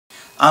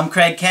I'm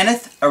Craig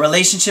Kenneth, a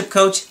relationship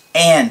coach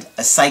and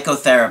a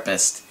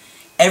psychotherapist.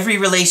 Every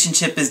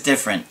relationship is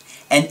different,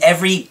 and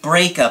every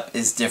breakup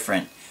is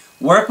different.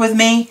 Work with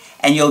me,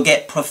 and you'll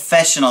get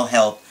professional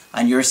help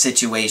on your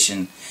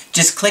situation.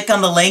 Just click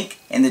on the link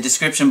in the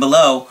description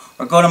below,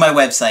 or go to my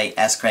website,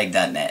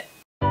 askcraig.net.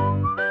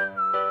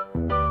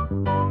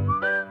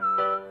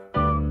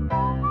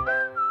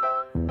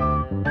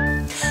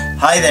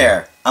 Hi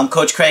there, I'm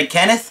Coach Craig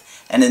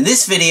Kenneth, and in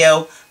this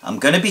video, I'm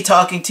going to be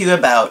talking to you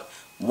about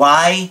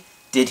why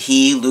did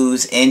he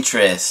lose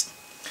interest?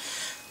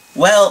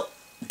 Well,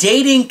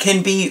 dating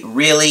can be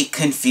really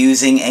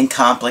confusing and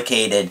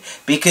complicated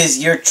because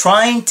you're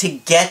trying to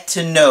get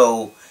to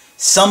know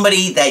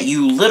somebody that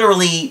you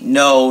literally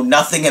know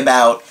nothing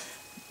about.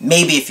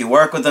 Maybe if you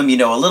work with them, you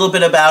know a little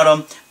bit about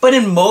them, but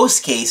in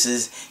most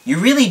cases, you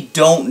really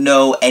don't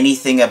know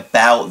anything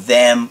about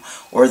them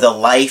or the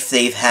life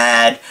they've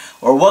had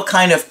or what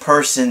kind of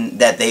person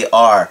that they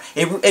are.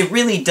 It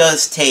really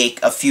does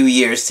take a few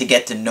years to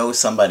get to know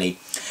somebody.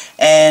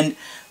 And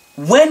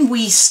when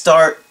we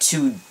start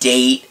to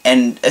date,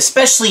 and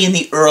especially in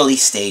the early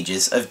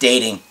stages of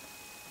dating,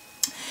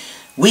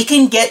 we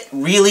can get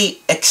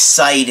really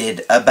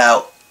excited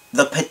about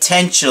the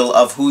potential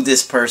of who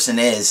this person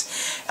is.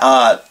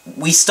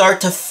 We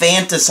start to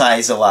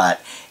fantasize a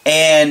lot.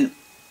 And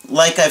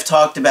like I've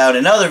talked about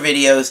in other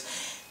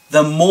videos,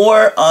 the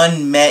more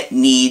unmet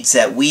needs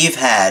that we've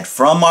had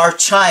from our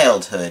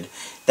childhood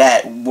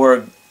that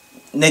were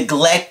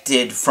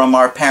neglected from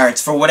our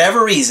parents for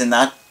whatever reason,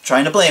 not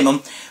trying to blame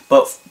them,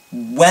 but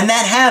when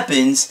that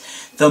happens,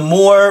 the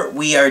more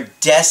we are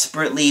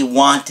desperately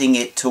wanting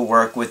it to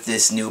work with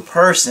this new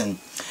person.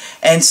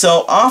 And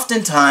so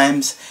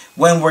oftentimes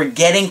when we're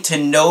getting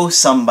to know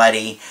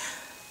somebody,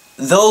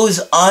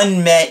 those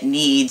unmet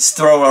needs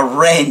throw a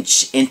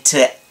wrench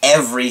into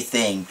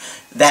everything.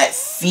 That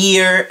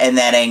fear and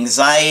that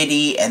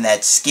anxiety and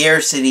that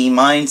scarcity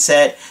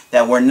mindset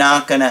that we're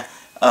not going to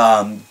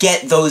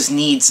get those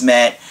needs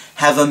met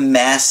have a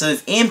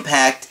massive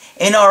impact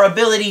in our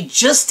ability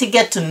just to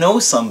get to know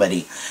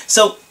somebody.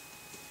 So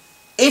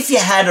if you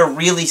had a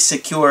really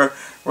secure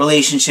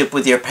relationship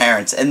with your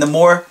parents, and the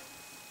more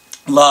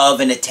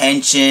love and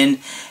attention,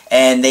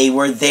 and they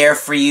were there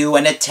for you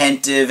and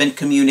attentive and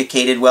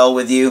communicated well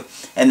with you,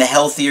 and the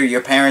healthier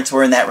your parents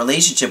were in that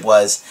relationship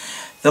was,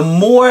 the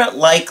more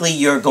likely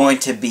you're going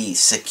to be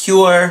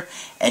secure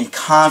and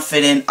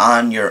confident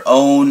on your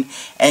own,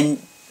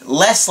 and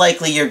less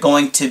likely you're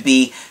going to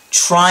be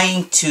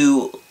trying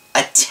to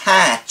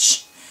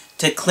attach,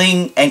 to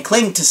cling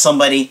to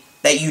somebody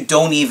that you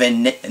don't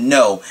even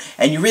know,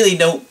 and you really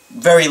know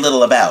very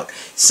little about.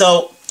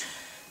 So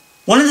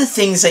one of the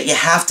things that you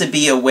have to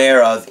be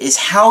aware of is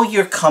how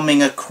you're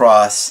coming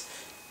across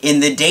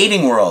in the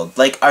dating world.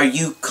 Like, are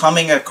you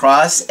coming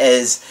across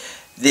as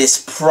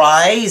this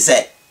prize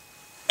that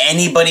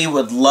anybody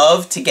would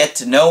love to get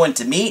to know and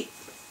to meet?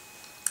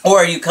 Or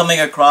are you coming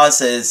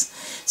across as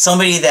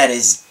somebody that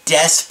is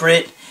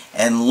desperate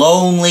and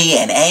lonely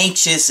and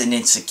anxious and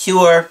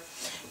insecure?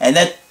 And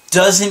that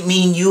doesn't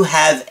mean you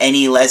have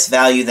any less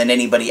value than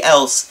anybody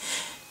else.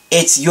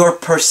 It's your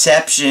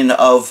perception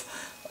of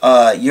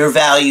your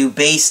value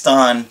based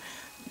on,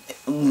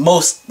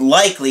 most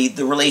likely,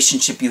 the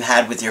relationship you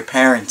had with your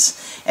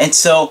parents. And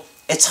so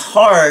it's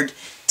hard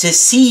to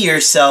see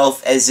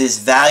yourself as this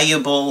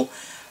valuable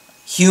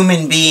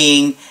human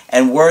being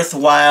and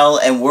worthwhile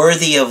and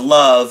worthy of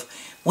love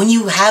when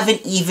you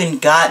haven't even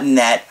gotten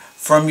that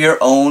from your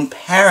own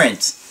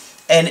parents.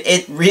 And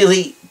it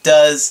really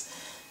does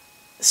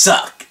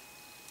suck.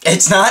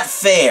 It's not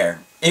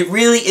fair. It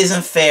really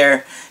isn't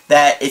fair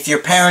that if your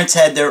parents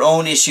had their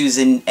own issues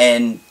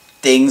and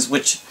things,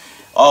 which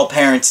all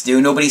parents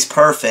do, nobody's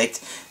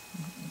perfect,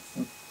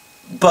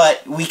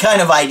 but we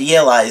kind of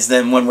idealize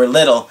them when we're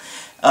little.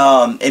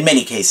 In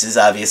many cases,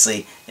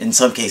 obviously. In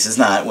some cases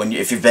not,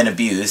 if you've been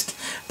abused.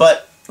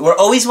 But we're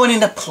always wanting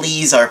to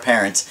please our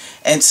parents.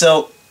 And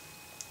so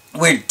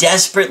we're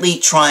desperately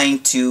trying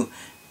to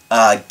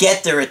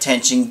get their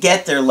attention,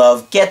 get their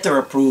love, get their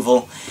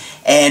approval.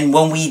 And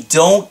when we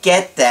don't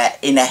get that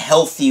in a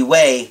healthy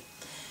way,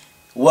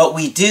 what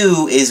we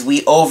do is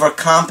we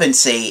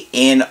overcompensate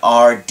in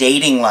our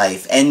dating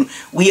life. And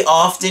we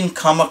often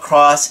come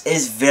across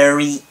as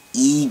very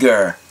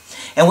eager.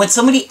 And when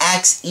somebody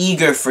acts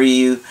eager for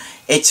you,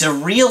 it's a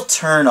real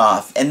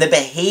turnoff, and the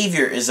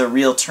behavior is a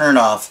real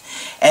turnoff.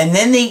 And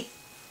then they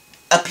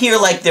appear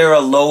like they're a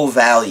low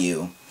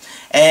value.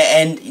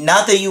 And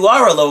not that you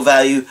are a low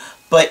value,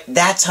 but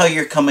that's how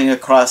you're coming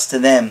across to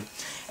them.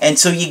 And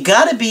so you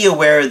got to be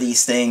aware of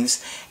these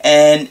things.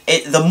 And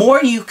the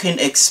more you can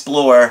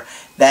explore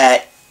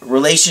that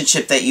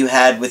relationship that you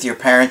had with your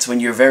parents when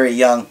you're very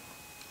young,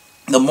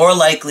 the more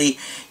likely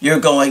you're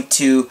going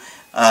to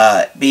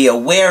be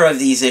aware of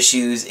these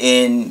issues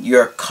in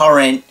your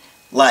current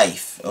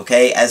life,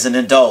 okay, as an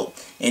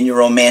adult in your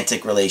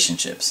romantic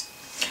relationships.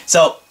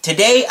 So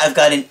today I've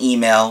got an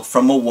email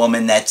from a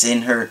woman that's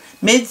in her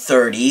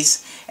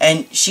mid-30s,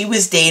 and she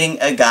was dating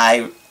a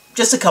guy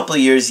just a couple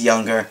of years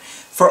younger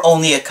for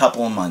only a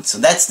couple of months. So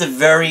that's the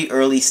very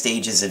early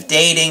stages of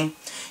dating.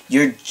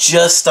 You're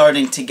just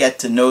starting to get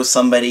to know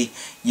somebody.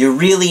 You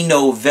really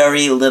know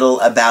very little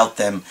about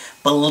them.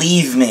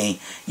 Believe me,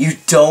 you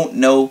don't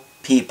know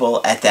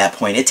people at that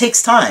point. It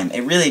takes time.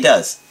 It really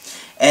does.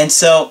 And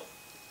so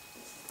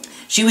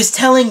she was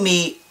telling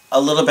me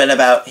a little bit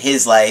about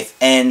his life,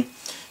 and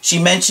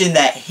she mentioned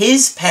that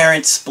his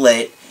parents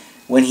split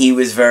when he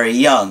was very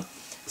young.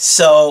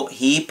 So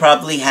he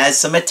probably has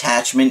some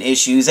attachment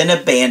issues and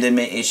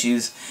abandonment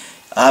issues.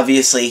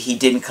 Obviously, he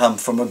didn't come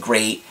from a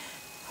great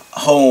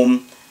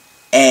home,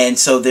 and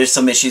so there's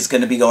some issues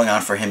going to be going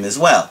on for him as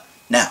well.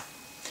 Now,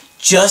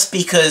 just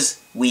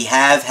because we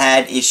have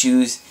had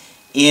issues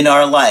in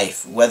our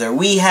life, whether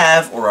we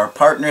have or our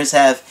partners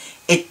have,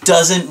 it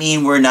doesn't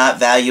mean we're not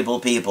valuable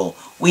people.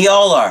 We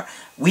all are.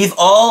 We've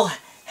all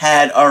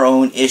had our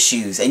own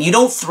issues, and you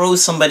don't throw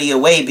somebody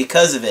away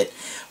because of it.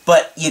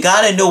 But you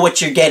got to know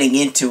what you're getting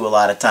into a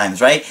lot of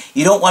times, right?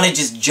 You don't want to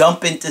just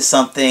jump into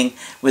something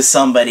with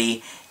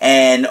somebody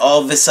and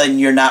all of a sudden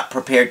you're not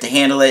prepared to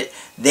handle it.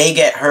 They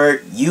get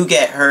hurt, you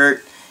get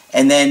hurt,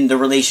 and then the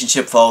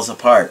relationship falls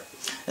apart.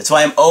 That's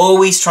why I'm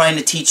always trying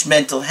to teach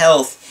mental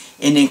health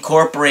in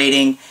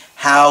incorporating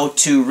how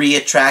to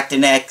reattract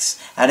an ex,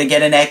 how to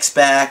get an ex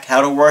back, how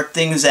to work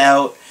things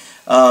out.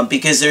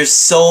 Because there's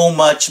so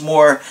much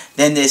more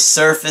than this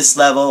surface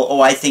level,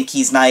 oh, I think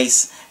he's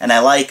nice and I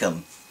like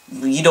him.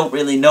 You don't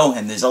really know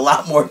him. There's a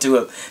lot more to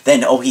him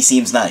than, oh, he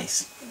seems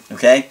nice.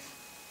 Okay?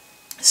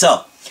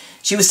 So,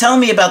 she was telling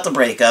me about the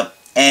breakup,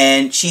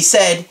 and she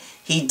said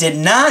he did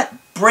not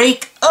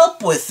break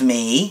up with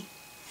me.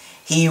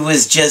 He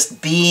was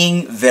just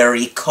being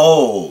very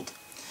cold.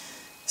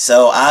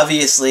 So,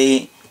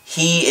 obviously,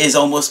 he is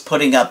almost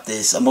putting up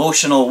this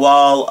emotional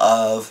wall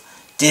of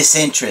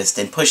disinterest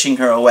and pushing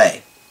her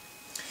away.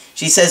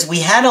 She says,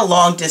 we had a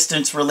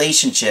long-distance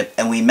relationship,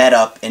 and we met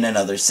up in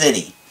another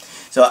city.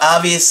 So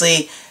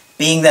obviously,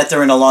 being that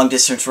they're in a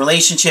long-distance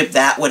relationship,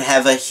 that would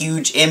have a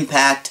huge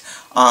impact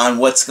on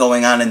what's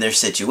going on in their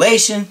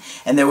situation,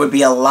 and there would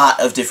be a lot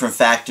of different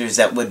factors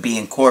that would be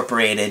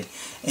incorporated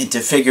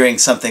into figuring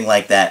something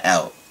like that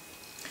out.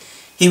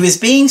 He was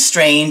being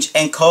strange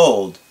and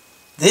cold.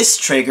 This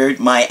triggered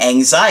my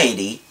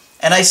anxiety,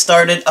 and I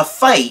started a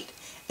fight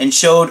and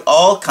showed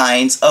all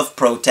kinds of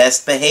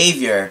protest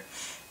behavior,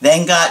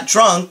 then got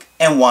drunk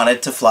and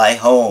wanted to fly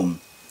home.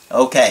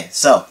 Okay,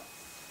 so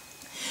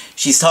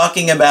she's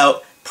talking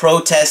about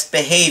protest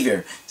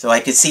behavior. So I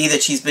could see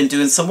that she's been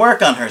doing some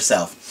work on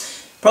herself.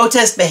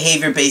 Protest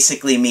behavior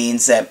basically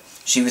means that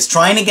she was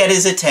trying to get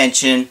his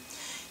attention,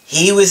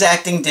 he was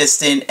acting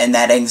distant, and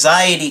that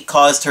anxiety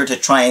caused her to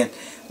try and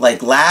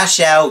lash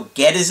out,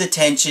 get his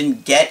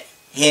attention, get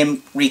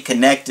him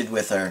reconnected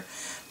with her.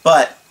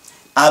 But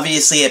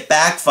obviously it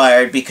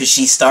backfired because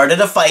she started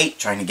a fight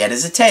trying to get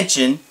his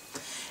attention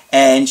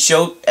and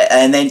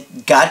then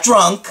got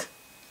drunk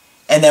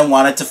and then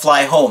wanted to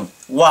fly home.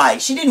 Why?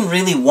 She didn't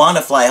really want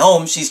to fly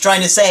home. She's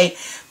trying to say,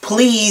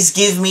 please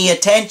give me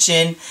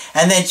attention.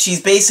 And then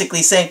she's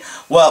basically saying,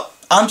 well,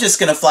 I'm just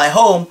going to fly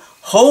home,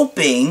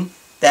 hoping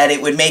that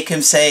it would make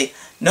him say,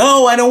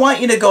 no, I don't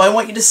want you to go. I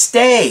want you to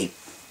stay.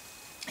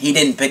 He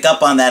didn't pick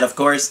up on that, of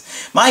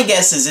course. My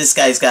guess is this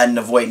guy's got an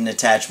avoidant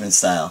attachment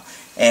style.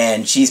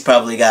 And she's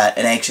probably got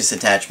an anxious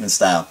attachment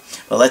style.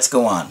 But let's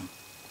go on.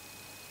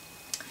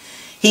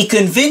 He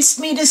convinced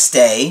me to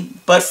stay,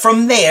 but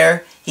from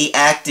there, he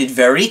acted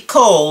very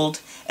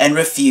cold and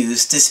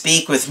refused to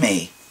speak with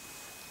me.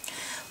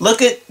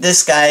 Look at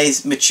this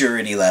guy's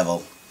maturity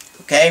level,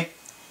 okay?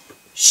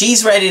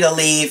 She's ready to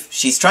leave.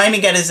 She's trying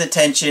to get his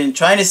attention,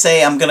 trying to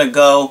say, I'm going to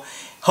go,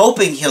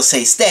 hoping he'll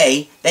say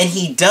stay. Then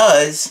he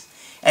does,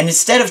 and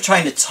instead of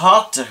trying to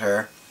talk to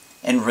her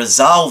and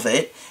resolve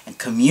it and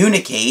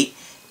communicate,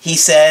 he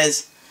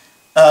says,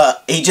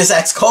 he just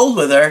acts cold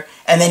with her,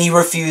 and then he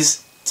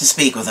refused to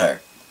speak with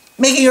her,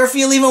 making her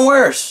feel even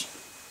worse.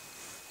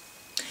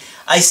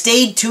 I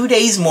stayed 2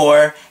 days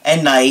more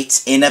and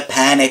nights in a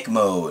panic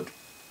mode.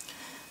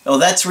 Oh,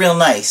 that's real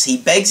nice. He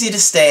begs you to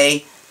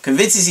stay,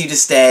 convinces you to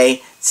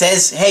stay,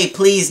 says, hey,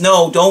 please,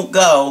 no, don't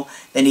go.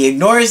 Then he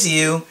ignores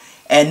you,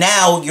 and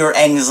now your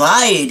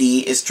anxiety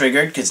is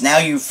triggered because now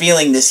you're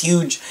feeling this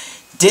huge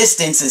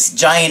distance, this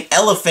giant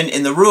elephant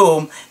in the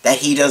room that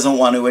he doesn't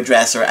want to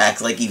address or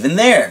act like even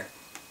there.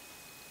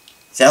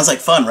 Sounds like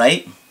fun,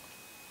 right?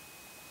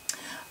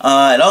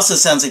 It also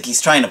sounds like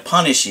he's trying to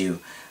punish you,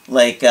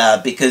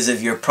 because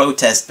of your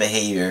protest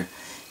behavior.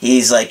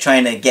 He's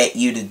trying to get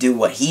you to do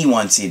what he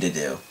wants you to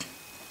do.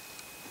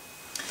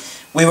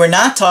 We were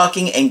not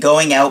talking and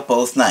going out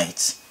both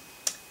nights.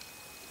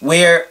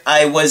 Where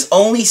I was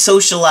only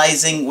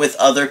socializing with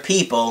other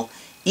people,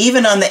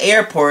 even on the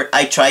airport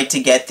I tried to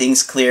get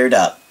things cleared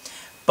up.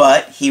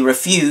 But he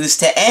refused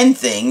to end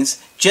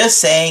things, just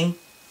saying,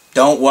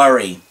 don't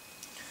worry.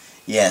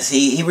 Yes,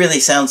 he really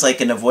sounds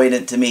like an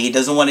avoidant to me. He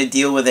doesn't want to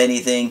deal with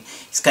anything.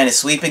 He's kind of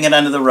sweeping it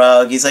under the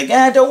rug. He's like,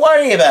 don't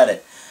worry about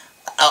it.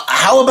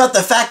 How about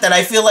the fact that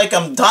I feel like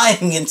I'm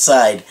dying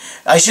inside?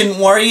 I shouldn't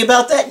worry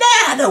about that?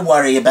 Nah, don't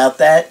worry about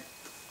that.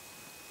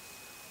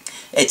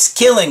 It's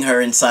killing her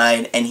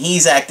inside, and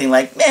he's acting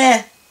like,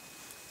 meh,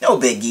 no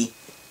biggie.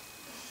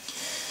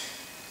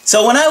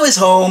 So when I was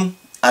home,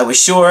 I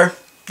was sure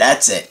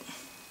that's it.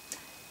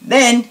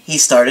 Then he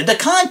started to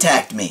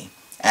contact me,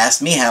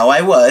 asked me how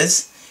I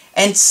was,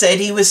 and said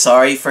he was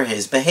sorry for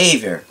his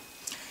behavior.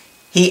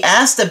 He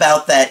asked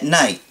about that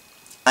night.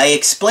 I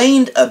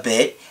explained a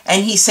bit,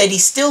 and he said he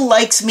still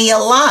likes me a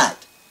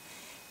lot,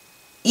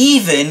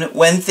 even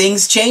when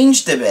things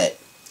changed a bit.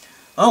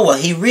 Oh, well,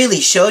 he really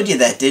showed you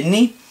that, didn't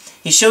he?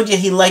 He showed you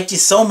he liked you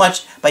so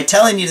much by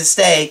telling you to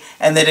stay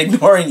and then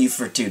ignoring you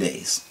for 2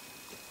 days.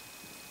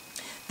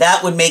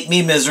 That would make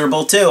me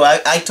miserable too.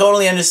 I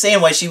totally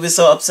understand why she was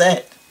so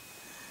upset.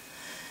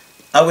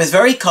 I was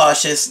very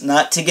cautious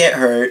not to get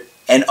hurt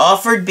and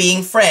offered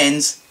being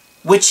friends,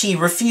 which he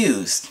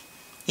refused.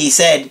 He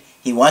said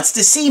he wants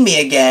to see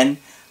me again,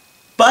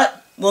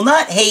 but will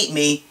not hate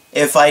me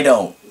if I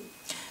don't.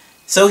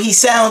 So he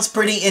sounds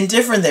pretty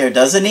indifferent there,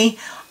 doesn't he?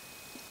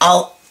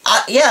 I'd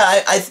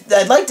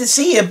like to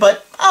see you,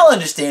 but I'll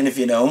understand if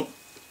you don't.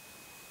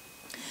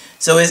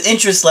 So his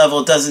interest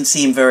level doesn't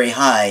seem very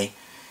high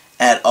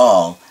at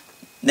all.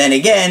 Then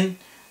again,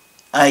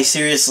 I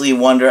seriously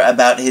wonder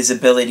about his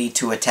ability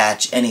to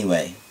attach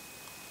anyway.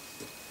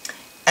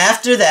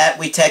 After that,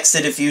 we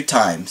texted a few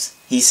times.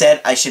 He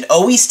said I should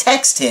always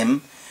text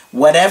him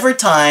whatever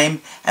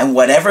time and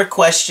whatever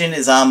question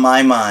is on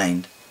my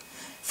mind.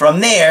 From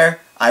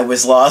there, I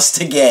was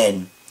lost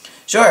again.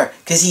 Sure,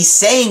 because he's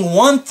saying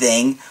one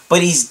thing,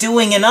 but he's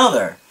doing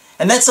another.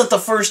 And that's not the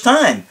first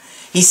time.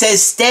 He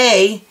says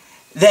stay,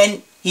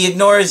 then he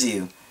ignores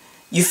you.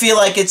 You feel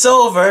like it's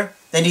over,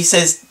 then he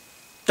says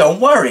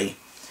don't worry.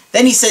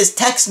 Then he says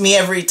text me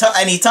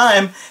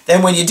anytime,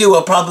 then when you do,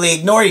 I'll probably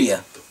ignore you.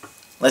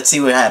 Let's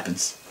see what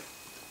happens.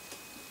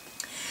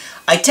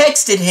 I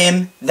texted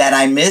him that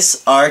I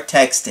miss our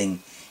texting.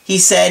 He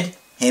said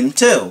him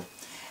too.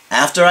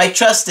 After I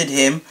trusted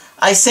him,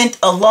 I sent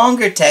a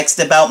longer text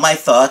about my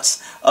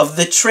thoughts of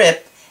the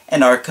trip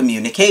and our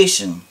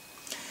communication.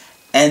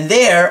 And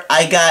there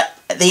I got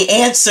the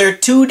answer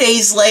 2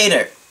 days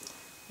later.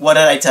 What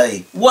did I tell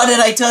you? What did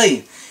I tell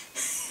you?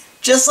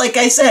 Just like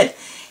I said,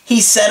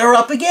 he set her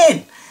up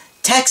again.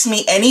 Text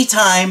me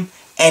anytime,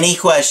 any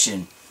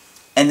question.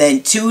 And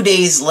then 2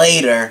 days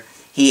later,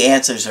 he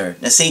answers her.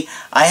 Now see,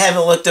 I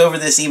haven't looked over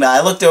this email. I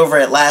looked over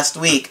it last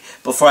week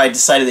before I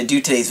decided to do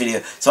today's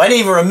video. So I didn't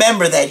even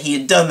remember that he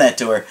had done that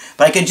to her.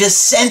 But I could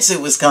just sense it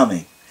was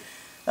coming.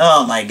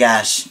 Oh my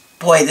gosh.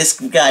 Boy, this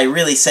guy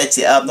really sets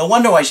you up. No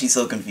wonder why she's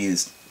so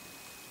confused.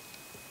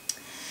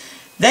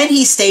 Then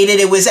he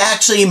stated it was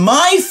actually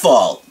my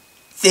fault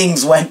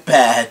things went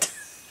bad.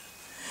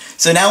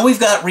 So now we've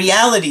got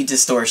reality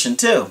distortion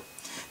too.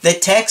 The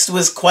text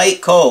was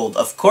quite cold.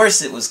 Of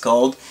course it was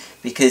cold,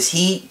 because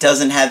he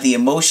doesn't have the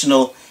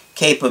emotional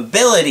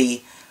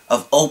capability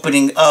of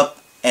opening up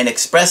and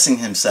expressing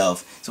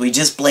himself. So he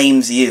just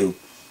blames you.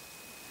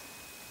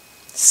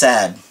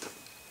 Sad.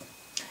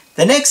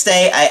 The next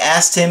day, I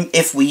asked him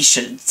if we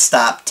should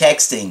stop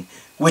texting,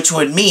 which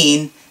would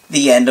mean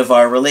the end of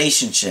our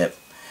relationship.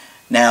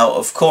 Now,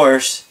 of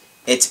course,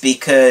 it's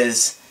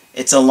because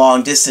it's a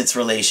long-distance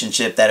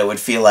relationship that it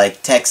would feel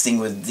like texting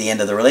was the end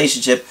of the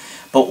relationship.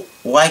 But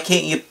why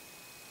can't you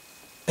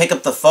pick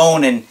up the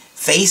phone and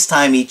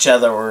FaceTime each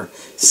other or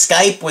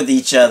Skype with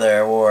each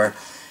other or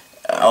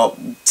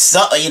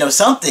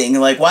something?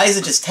 Like, why is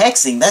it just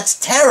texting? That's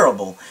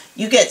terrible.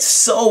 You get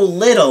so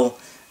little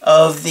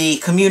of the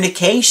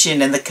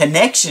communication and the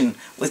connection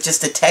with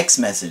just a text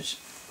message.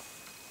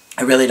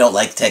 I really don't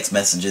like text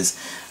messages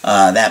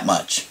that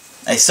much.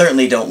 I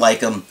certainly don't like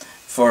them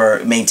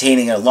for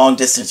maintaining a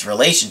long-distance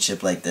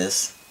relationship like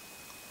this.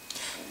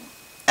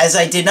 As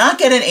I did not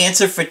get an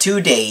answer for 2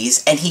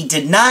 days and he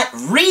did not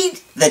read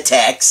the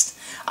text,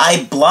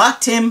 I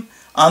blocked him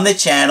on the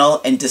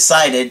channel and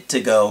decided to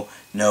go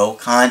no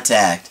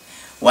contact.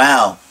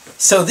 Wow.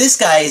 So this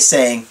guy is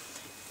saying,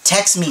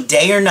 text me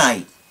day or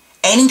night,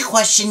 any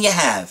question you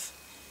have.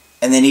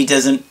 And then he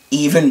doesn't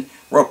even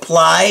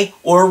reply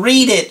or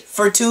read it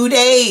for 2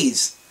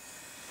 days.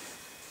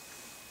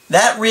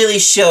 That really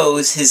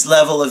shows his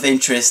level of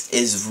interest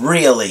is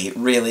really,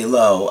 really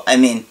low. I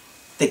mean,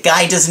 the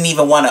guy doesn't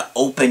even want to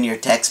open your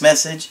text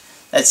message.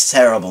 That's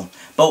terrible.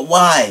 But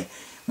why?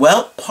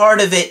 Well,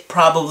 part of it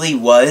probably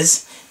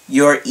was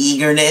your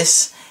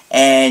eagerness,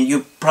 and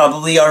you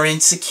probably are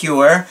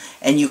insecure,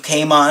 and you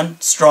came on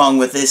strong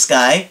with this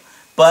guy.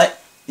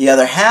 But the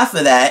other half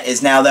of that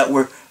is, now that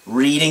we're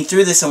reading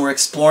through this and we're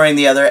exploring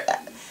the other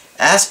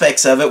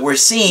aspects of it, we're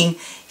seeing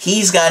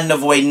he's got an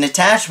avoidant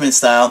attachment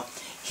style.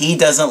 He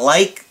doesn't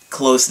like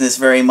closeness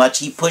very much.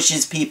 He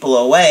pushes people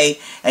away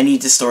and he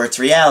distorts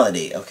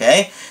reality,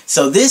 okay?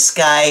 So this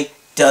guy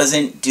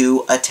doesn't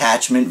do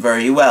attachment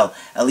very well,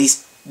 at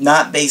least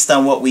not based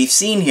on what we've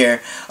seen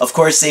here. Of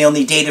course, they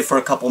only dated for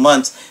a couple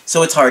months,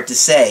 so it's hard to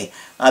say.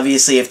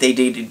 Obviously, if they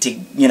dated,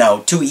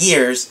 2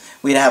 years,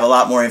 we'd have a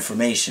lot more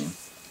information.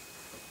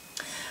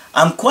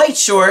 I'm quite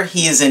sure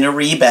he is in a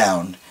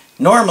rebound.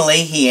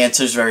 Normally, he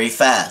answers very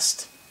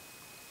fast.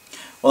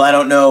 Well, I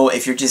don't know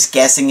if you're just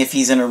guessing if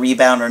he's in a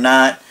rebound or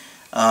not.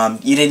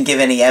 You didn't give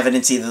any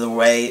evidence either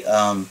way,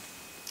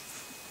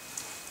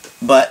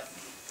 but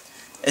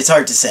it's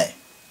hard to say.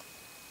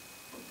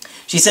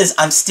 She says,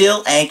 I'm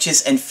still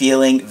anxious and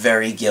feeling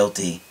very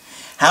guilty.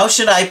 How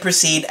should I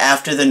proceed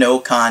after the no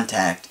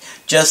contact?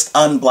 Just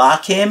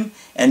unblock him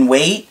and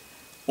wait,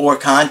 or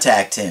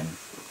contact him?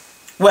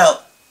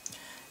 Well,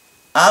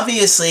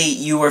 obviously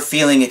you were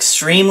feeling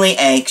extremely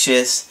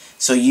anxious,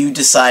 so you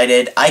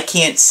decided, I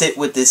can't sit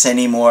with this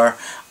anymore,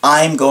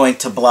 I'm going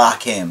to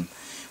block him.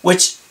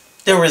 Which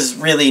there was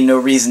really no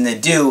reason to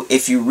do.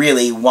 If you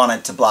really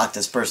wanted to block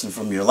this person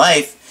from your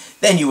life,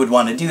 then you would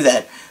want to do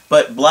that.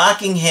 But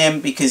blocking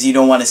him because you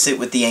don't want to sit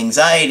with the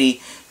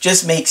anxiety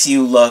just makes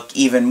you look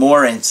even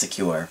more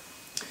insecure.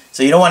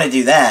 So you don't want to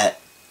do that.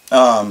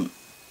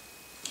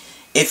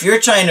 If you're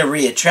trying to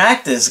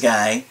re-attract this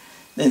guy,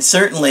 then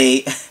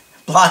certainly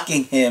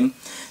blocking him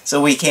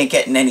so he can't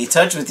get in any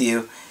touch with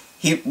you,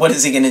 what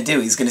is he going to do?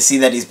 He's going to see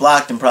that he's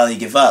blocked and probably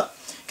give up.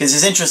 Because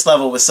his interest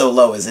level was so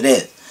low as it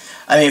is.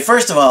 I mean,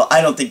 first of all,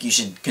 I don't think you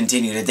should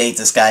continue to date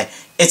this guy.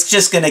 It's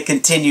just going to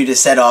continue to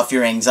set off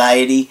your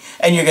anxiety,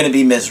 and you're going to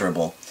be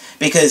miserable.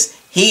 Because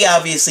he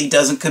obviously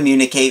doesn't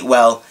communicate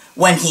well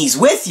when he's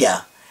with you,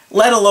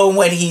 let alone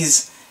when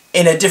he's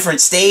in a different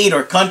state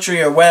or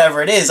country or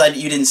whatever it is.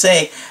 You didn't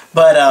say,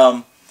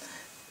 but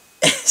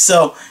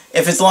so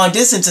if it's long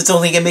distance, it's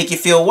only going to make you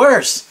feel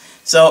worse.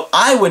 So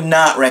I would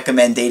not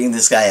recommend dating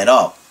this guy at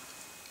all.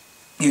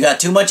 You got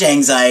too much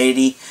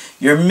anxiety,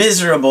 you're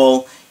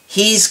miserable,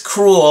 he's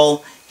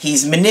cruel,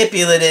 he's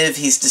manipulative,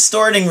 he's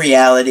distorting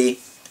reality,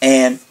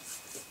 and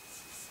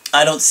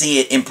I don't see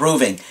it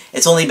improving.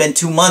 It's only been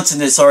 2 months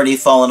and it's already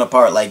fallen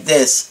apart like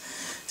this.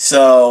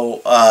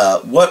 So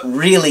what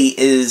really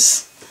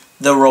is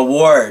the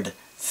reward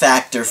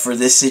factor for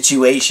this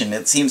situation?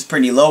 It seems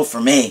pretty low for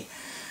me.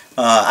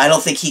 I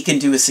don't think he can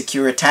do a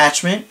secure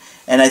attachment,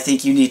 and I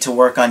think you need to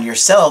work on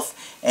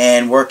yourself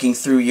and working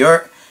through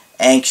your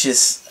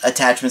anxious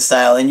attachment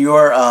style and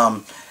your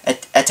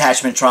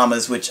attachment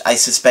traumas, which I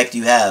suspect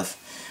you have.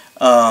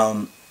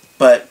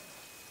 But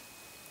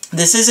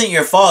this isn't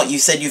your fault. You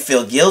said you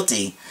feel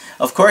guilty.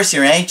 Of course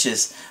you're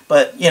anxious,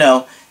 but you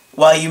know,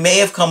 while you may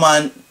have come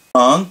on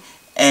wrong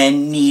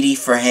and needy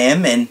for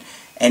him and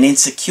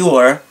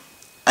insecure,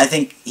 I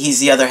think he's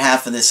the other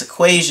half of this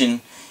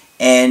equation,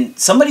 and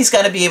somebody's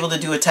got to be able to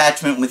do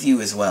attachment with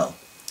you as well.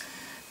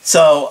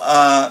 So,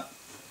 I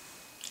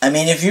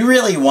mean, if you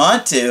really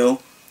want to,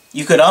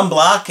 you could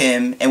unblock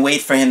him and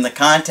wait for him to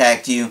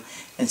contact you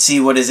and see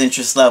what his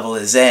interest level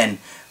is in.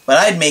 But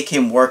I'd make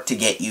him work to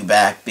get you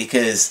back,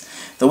 because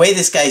the way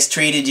this guy's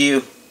treated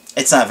you,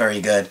 it's not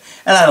very good.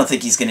 And I don't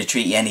think he's going to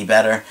treat you any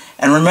better.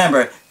 And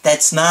remember,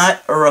 that's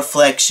not a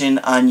reflection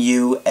on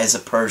you as a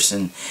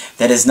person.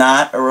 That is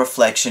not a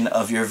reflection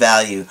of your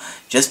value.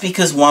 Just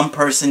because one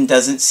person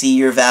doesn't see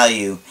your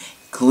value,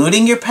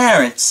 including your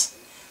parents,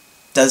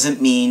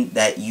 doesn't mean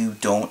that you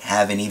don't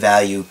have any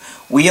value.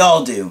 We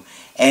all do.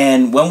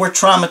 And when we're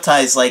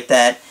traumatized like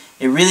that,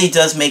 it really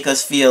does make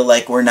us feel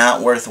like we're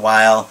not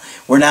worthwhile,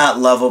 we're not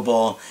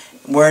lovable,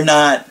 we're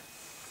not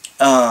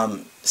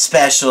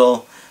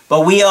special,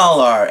 but we all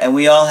are, and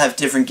we all have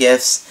different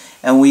gifts,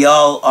 and we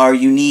all are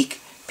unique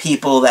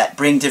people that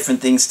bring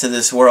different things to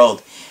this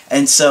world.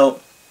 And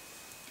so,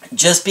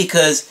 just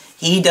because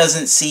he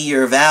doesn't see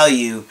your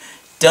value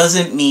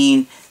doesn't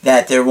mean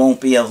that there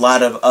won't be a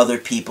lot of other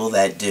people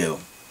that do.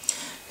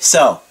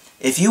 So,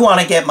 if you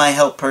want to get my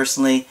help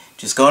personally,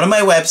 just go to my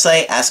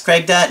website,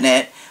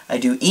 AskCraig.net. I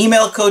do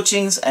email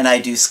coachings and I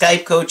do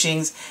Skype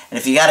coachings. And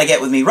if you got to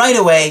get with me right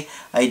away,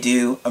 I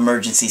do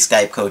emergency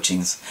Skype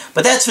coachings.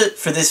 But that's it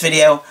for this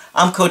video.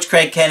 I'm Coach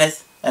Craig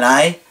Kenneth, and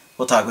I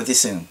will talk with you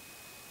soon.